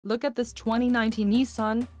Look at this 2019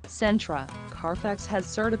 Nissan Sentra. Carfax has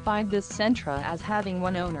certified this Sentra as having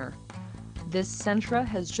one owner. This Sentra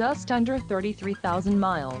has just under 33,000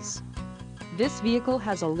 miles. This vehicle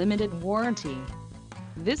has a limited warranty.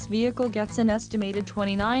 This vehicle gets an estimated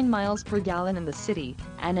 29 miles per gallon in the city,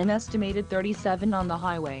 and an estimated 37 on the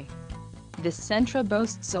highway. This Sentra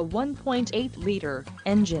boasts a 1.8-liter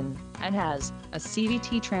engine, and has a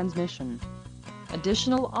CVT transmission.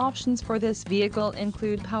 Additional options for this vehicle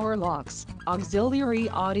include power locks, auxiliary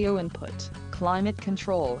audio input, climate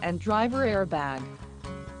control and driver airbag.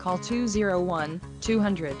 Call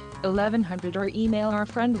 201-200-1100 or email our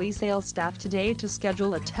friendly sales staff today to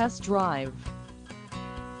schedule a test drive.